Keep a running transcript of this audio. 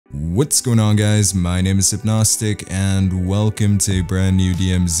What's going on, guys? My name is Hypnostic and welcome to a brand new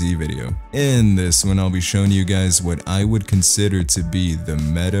DMZ video. In this one I'll be showing you guys what I would consider to be the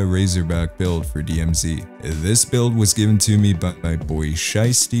meta Razorback build for DMZ. This build was given to me by my boy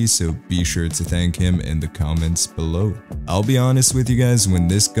Shiesty, so be sure to thank him in the comments below. I'll be honest with you guys, when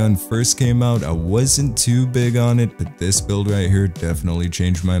this gun first came out I wasn't too big on it, but this build right here definitely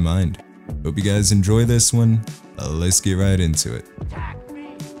changed my mind. Hope you guys enjoy this one. Let's get right into it.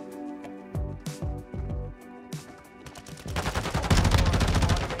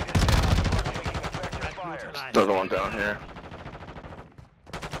 Another one down here.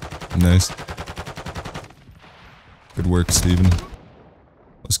 Nice. Good work, Steven.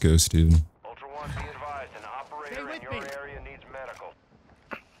 Let's go, Steven. Ultra One, be advised, an operator in your area needs medical.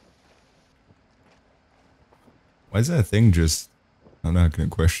 Why is that thing just... I'm not gonna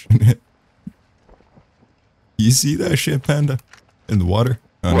question it. You see that shit, Panda? In the water?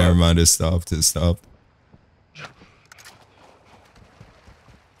 Oh, what? Never mind, it stopped, it stopped.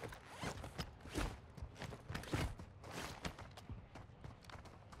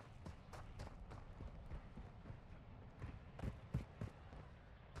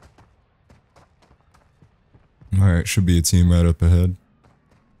 Alright, should be a team right up ahead.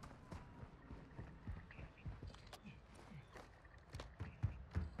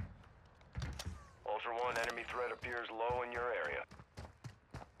 Ultra One, enemy threat appears low in your area.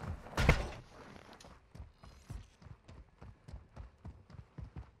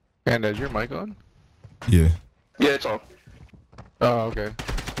 And is your mic on? Yeah. Yeah, it's on. Oh, okay.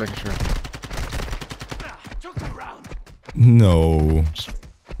 Making sure. No.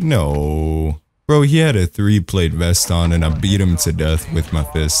 No. Bro, he had a 3-plate vest on and I beat him to death with my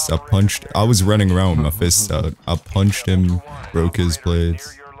fists. I was running around with my fists out. I punched him, broke his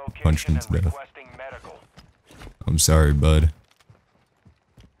plates, punched him to death. I'm sorry, bud.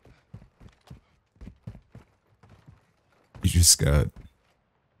 You just got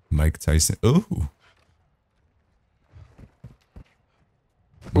Mike Tyson. Ooh.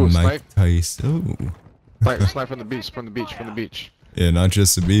 Ooh, Mike snipe. Tyson. Ooh. Snipe from the beach, Yeah, not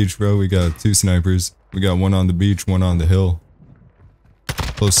just the beach, bro. We got 2 snipers. We got one on the beach, one on the hill.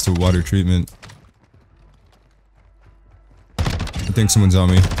 Close to water treatment. I think someone's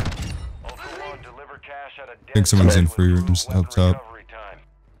on me. I think someone's in free rooms up top.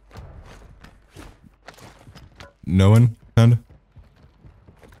 No one? Kinda?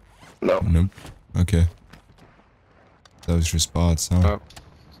 No. Nope. Okay. That was just bots, huh?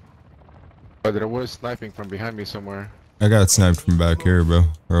 But there was sniping from behind me somewhere. I got sniped from back here, bro,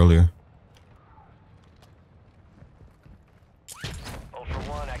 earlier.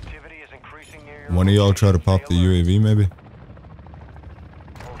 One of y'all try to pop the UAV, maybe?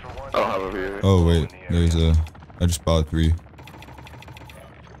 I don't have a view. Oh, wait. There's a... I just bought 3.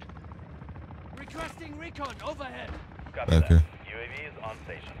 Requesting recon overhead. Back here. UAV is on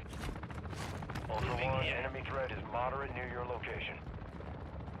station. Ultra One, enemy threat is moderate near your location.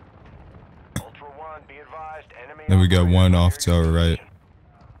 Ultra One, be advised, enemy. Then we got one off to our right.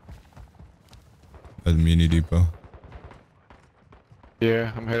 At the mini depot.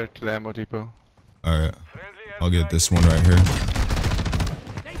 Yeah, I'm headed to the ammo depot. Alright. I'll get this one right here.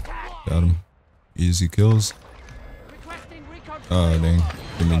 Got him. Easy kills. Requesting recon. Oh, dang.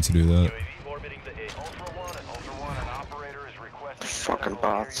 Didn't mean to do that. Fucking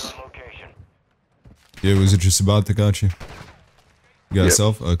bots. Yeah, was it just a bot that got you? You got a Yep.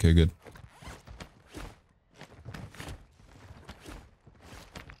 self? Okay, good.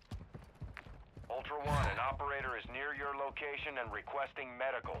 Ultra One, an operator is near your location and requesting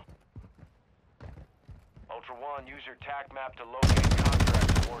medical. Ultra One, use your TAC map to locate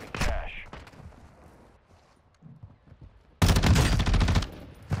contracts awarding cash.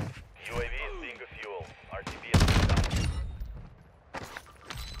 UAV is being fuel. RTB is done.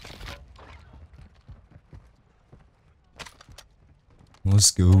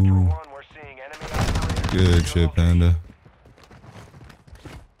 Let's go. Ultra One, we're seeing enemy operators. Good shit, Panda.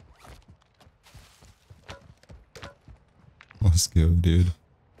 Let's go, dude.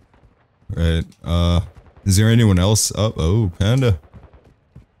 Right, is there anyone else up? Oh, Panda.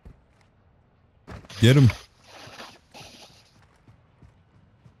 Get him.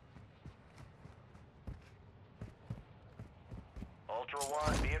 Ultra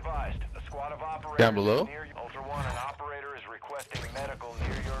One, be advised. A squad of operators Down below? near you. Ultra One, an operator is requesting medical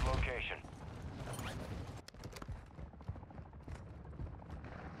near your location.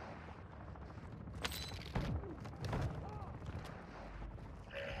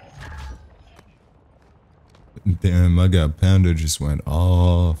 Damn, I got Panda just went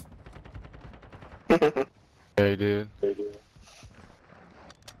off. Yeah, he did.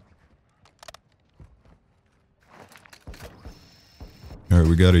 Alright,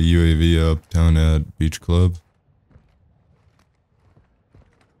 we got a UAV up down at Beach Club.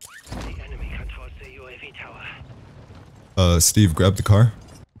 The enemy controls the UAV tower. Steve, grab the car.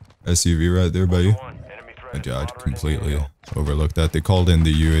 SUV right there by you. Ultra One, enemy threat I is died moderate in completely. New York. Overlooked that. They called in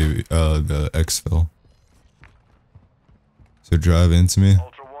the UAV, the exfil. So drive into me.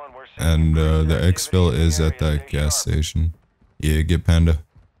 Ultra One, we're seeing And increased the activity exfil in the is at area. that Stay gas sharp. station. Yeah, get Panda.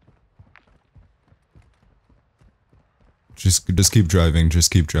 Just keep driving, just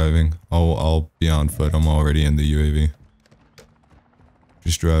keep driving. I'll be on foot, I'm already in the UAV.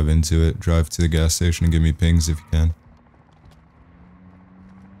 Just drive into it, drive to the gas station and give me pings if you can.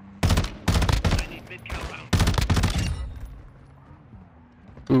 I need mid-cal round.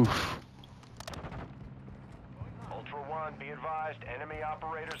 Oof. Ultra One, be advised, enemy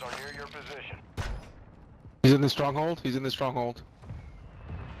operators are near your position. He's in the stronghold. He's in the stronghold.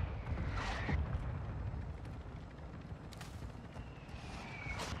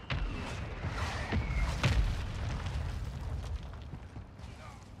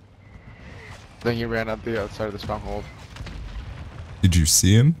 Then he ran up the outside of the stronghold. Did you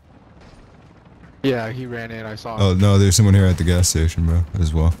see him? Yeah, he ran in. I saw him. Oh no, there's someone here at the gas station, bro,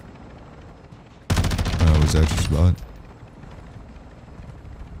 as well. Oh, was that your spot?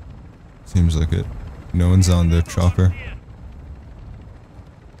 Seems like it. No one's on the chopper.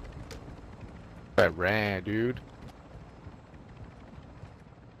 That ran, dude.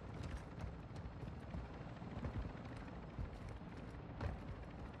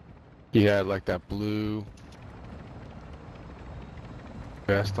 He had like that blue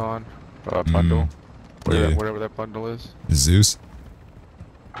vest on, bundle, yeah. whatever that bundle is. Zeus?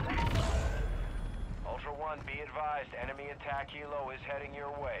 Ultra One, be advised, enemy attack helo is heading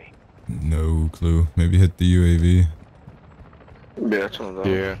your way. No clue. Maybe hit the UAV. Yeah, that's one of those.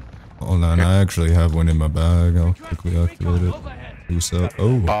 Yeah. Hold on, I actually have one in my bag. I'll quickly activate it. Overhead. Who's up?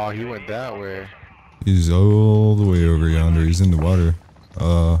 Oh, Oh, he went that way. he's all the way over yonder. He's in the water.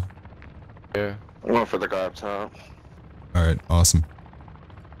 Yeah. I'm going for the guy up top. Alright, awesome.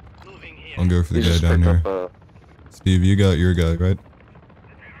 Moving here. I'll go for the He guy just down picked here. up Steve, you got your guy, right?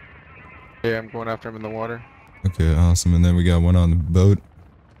 Yeah, I'm going after him in the water. Okay, awesome. And then we got one on the boat.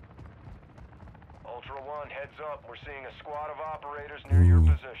 Ultra One, heads up, we're seeing a squad of operators near your Ooh.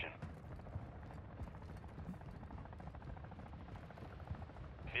 position.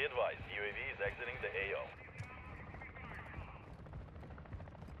 Be advised, UAV is exiting the AO.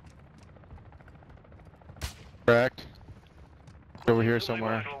 Cracked. Over here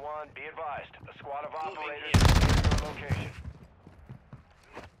somewhere. Ultra One, be advised, a squad of operators is near your location.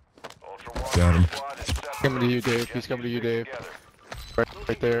 Ultra One, Got him. your squad is separated. Coming to you, Dave. Get He's coming to your you, shit Dave. together.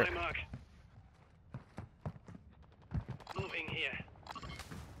 Right there. My mark. Moving here.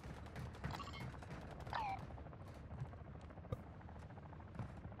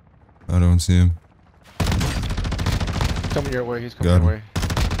 I don't see him. Coming your way. He's coming Got your him. way.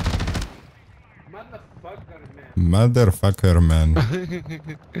 Motherfucker, man.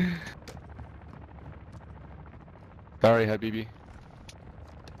 Sorry, Habibi.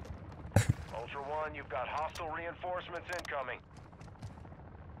 Ultra One, you've got hostile reinforcements incoming.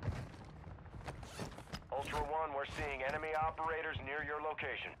 Ultra One, we're seeing enemy operators near your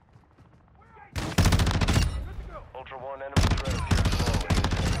location. Ultra One, enemy threat appears low in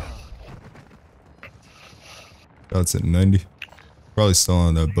this area. That's at 90. Probably still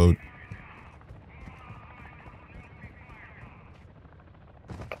on that boat.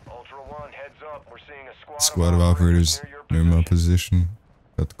 Ultra One, heads up. We're seeing a Squad of operators near my position.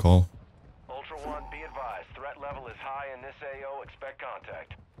 Got the call. Ultra One, be advised. Threat level is high in this AO. Expect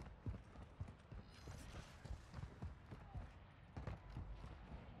contact.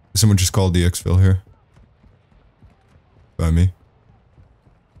 Someone just called the exfil here. By me.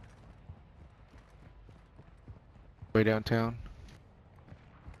 Way downtown.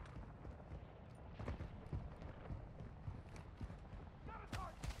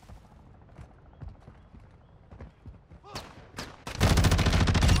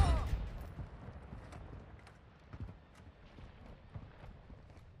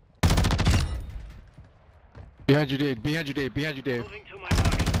 Behind you, Dave. Behind you, Dave. Behind you, Dave. Moving to my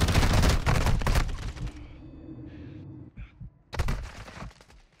mark.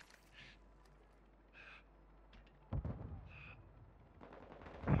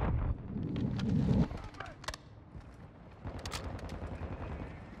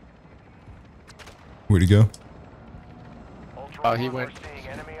 Where'd he go? Ultra He One, went. we're seeing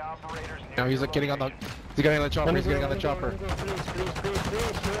enemy operators near No, he's your like getting on the. location. He's getting on the chopper. He's getting on the chopper.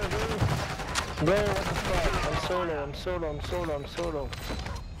 Bro, what the fuck? I'm solo.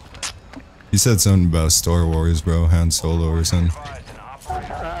 He said something about Star Wars, bro. Han Solo or something. Advised, an operator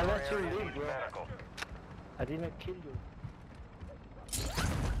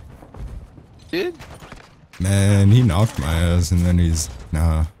did? Man, he knocked my ass and then he's,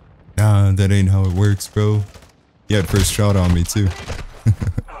 nah, that ain't how it works, bro. He had first shot on me too.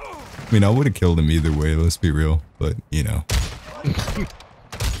 I mean, I would have killed him either way, let's be real, but you know.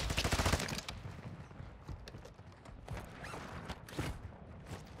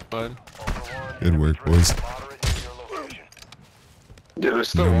 Fun. Good work, boys. Yeah, there's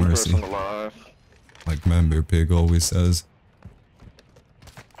still No one mercy. person alive. Like Member Pig always says.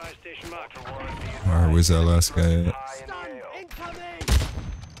 Fire station marked. Alright, where's that last guy at? Stun incoming!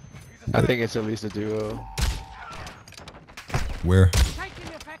 I think it's at least a duo. Where?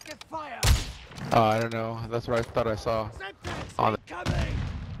 Taking effective fire! Oh, I don't know. That's what I thought I saw. Tempus On incoming!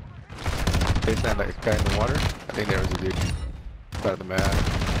 They found that guy in the water. I think there was a dude. Out of the map.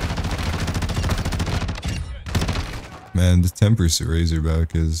 Man, the Tempus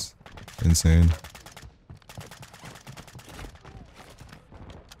Razorback is insane.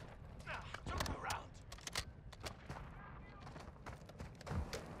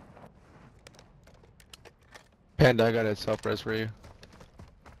 Panda, I got a self-res for you.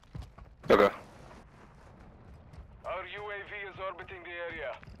 Okay. Our UAV is orbiting the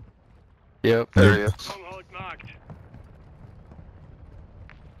area. Yep. There he is. Stronghold marked.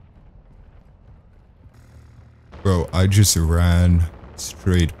 Bro, I just ran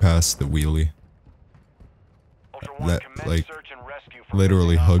straight past the wheelie. Ultra One, That, commence like, search and rescue for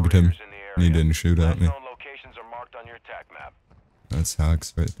literally missing hugged him, operators in the and he area. didn't shoot at Last me. known locations are marked on your attack map. That's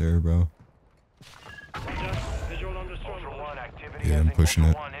hacks right there, bro. Visual on the Ultra stronghold. One, activity Yeah, I'm ebbing. pushing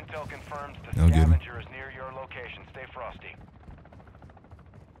Ultra it. One, intel confirms the I'll get him. scavenger is near your location. Stay frosty.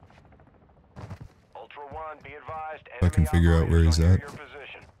 Ultra One, be advised. I can enemy figure out where operators he's are near at. your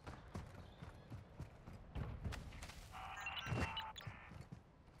position.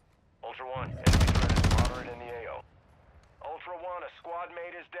 Ultra One, enemy threat is moderate in the AO. Ultra One, a squad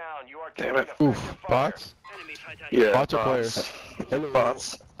mate is down. You are Damn taking it. effective Oof. fire. Bots? Enemy fighter. Yeah, Bots or bots. players?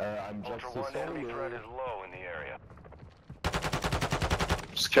 Bots. Ultra One, enemy threat is low in the area.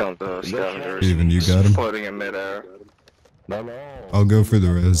 Just killing the scavengers. Steven, you Just got him? floating in midair. I'll go for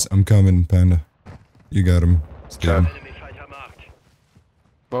the res. I'm coming, Panda. You got him, Steven. Enemy fighter marked.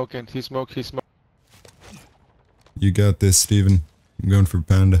 Smoking. He smoked. He smoked. You got this, Steven. I'm going for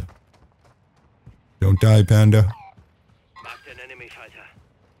Panda. Don't die, Panda. Marked an enemy fighter.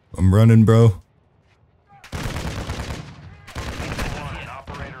 I'm running, bro. One, an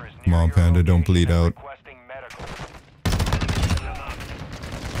operator is Come near on, your Panda, don't location bleed and out. requesting medical.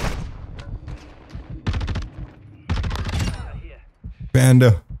 Here.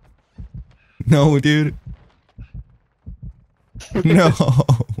 Panda. No, dude. No.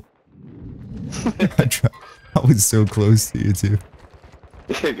 I was so close to you, too.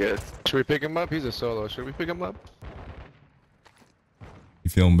 Yeah, good. Should we pick him up? He's a solo. Should we pick him up? You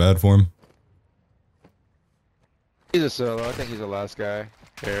feeling bad for him? He's a solo. I think he's the last guy.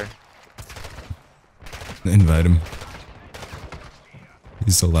 Here. Invite him.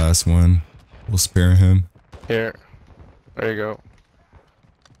 He's the last one. We'll spare him. Here. There you go.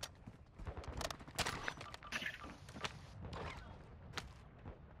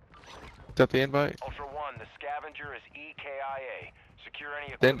 Is that the invite? Ultra One, the scavenger is EKIA. Secure any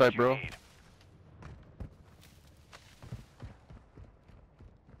The equipment invite, you bro. need.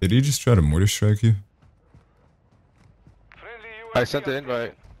 Did he just try to mortar strike you? Friendly I UAV sent the update.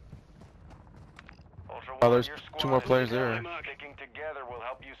 invite. Ultra Oh, One, there's your two squad more is players there. secure. Sticking together will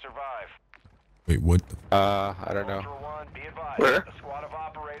help you survive. Wait, what? The I don't know. Ultra One, be advised. Where? A squad of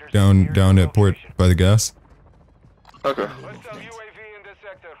operators is down, near down your at port location. by the gas? Okay. Hostile UAV in this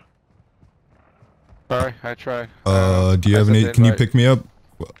sector. Sorry, I tried. Do you I have sent any? the Can you invite. pick me up?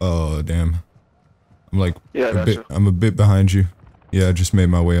 Oh, damn. I'm like Yeah, I a got bit. you. I'm a bit behind you. Yeah, I just made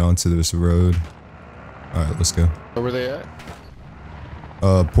my way onto this road. All right, let's go. Where were they at?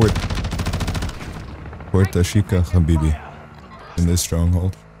 Port Ashika Habibi in this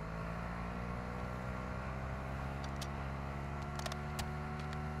stronghold.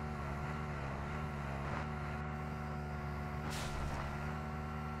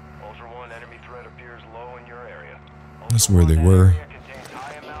 Ultra One, enemy threat appears low in your area. That's Ultra where One, they that were. area contains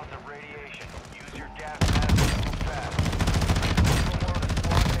high amounts of radiation. Use your gas mask to move fast. Ultra One, a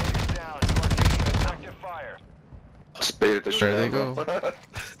squad mate is down. You are taking effective fire. Spaded the shit There they out of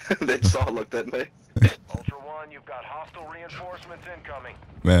them. They just all looked at me. Ultra One, you've got hostile reinforcements incoming.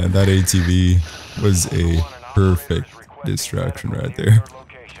 Man, that ATV was a perfect distraction right there.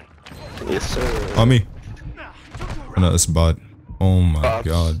 Yes, sir. On me. Oh, no, that's a bot. Oh my Bots.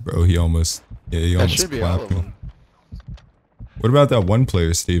 god, bro. He almost That should be all clapped of me. them. What about that one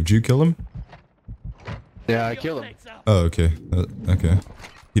player, Steve? Did you kill him? Yeah, I killed him. Oh, okay. Okay.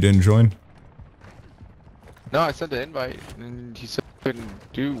 He didn't join? No, I sent the invite, and he said he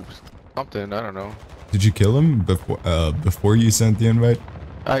couldn't do something. I don't know. Did you kill him before you sent the invite?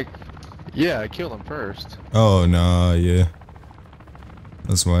 Yeah, I killed him first. Oh, nah, yeah.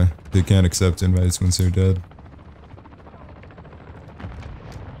 That's why. They can't accept invites once they're dead.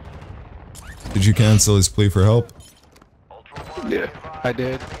 Did you cancel his plea for help? Yeah, I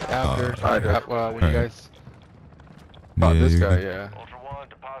did. After, when you guys Yeah, this you're guy, good. yeah. Ultra One,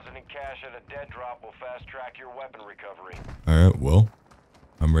 depositing cash at a dead drop will fast track your weapon recovery. Alright, well,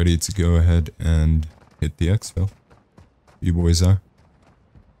 I'm ready to go ahead and hit the exfil. You boys are?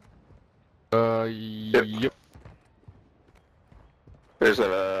 Yep. There's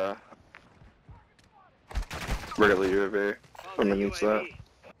a regular UAV underneath that.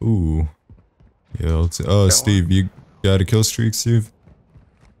 Ooh. Yeah, oh, Steve, you got a kill streak, Steve?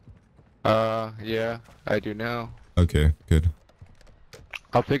 Yeah, I do now. Okay, good.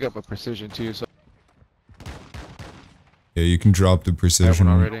 I'll pick up a precision too, so Yeah, you can drop the precision.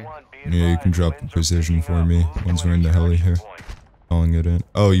 already. Yeah, you can drop the precision for me once we're in the heli here. Calling it in.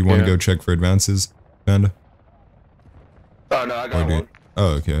 Oh, you want to go check for advances, Panda? Oh no, I got one.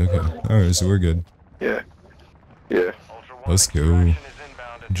 Oh, okay. Alright, so we're good. Yeah. Yeah. Let's go.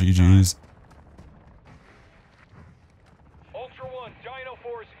 GG's. Ultra One, Dino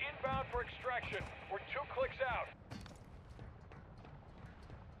Force inbound for extraction. We're 2 clicks out.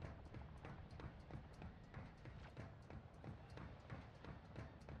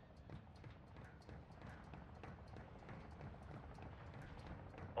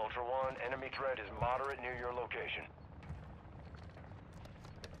 Ultra One, enemy threat is moderate near your location.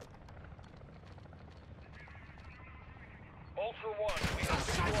 Ultra One, we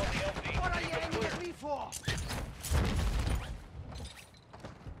have to on the LD. What are you aiming at me for?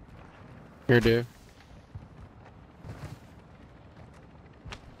 Here, dude.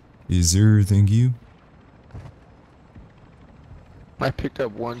 Is there, thank you. I picked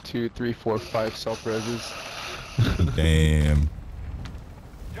up 1, 2, 3, 4, 5 self-reses. Damn.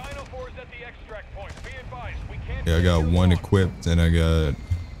 Dino Force at the extract point. Be advised, we can't. Yeah, I got one equipped and I got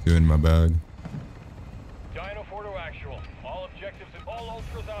 2 in my bag. Dino 4 to actual. All objectives and all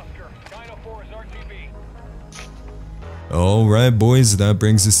Ultras Oscar. Dino 4 is RTB. Alright boys, that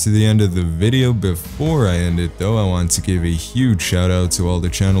brings us to the end of the video. Before I end it though, I want to give a huge shout out to all the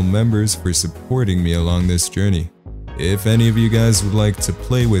channel members for supporting me along this journey. If any of you guys would like to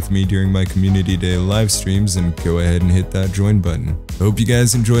play with me during my community day live streams, then go ahead and hit that join button. Hope you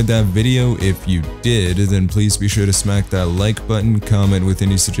guys enjoyed that video. If you did, then please be sure to smack that like button, comment with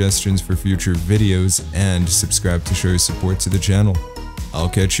any suggestions for future videos, and subscribe to show your support to the channel. I'll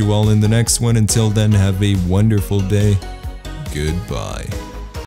catch you all in the next one. Until then, have a wonderful day. Goodbye.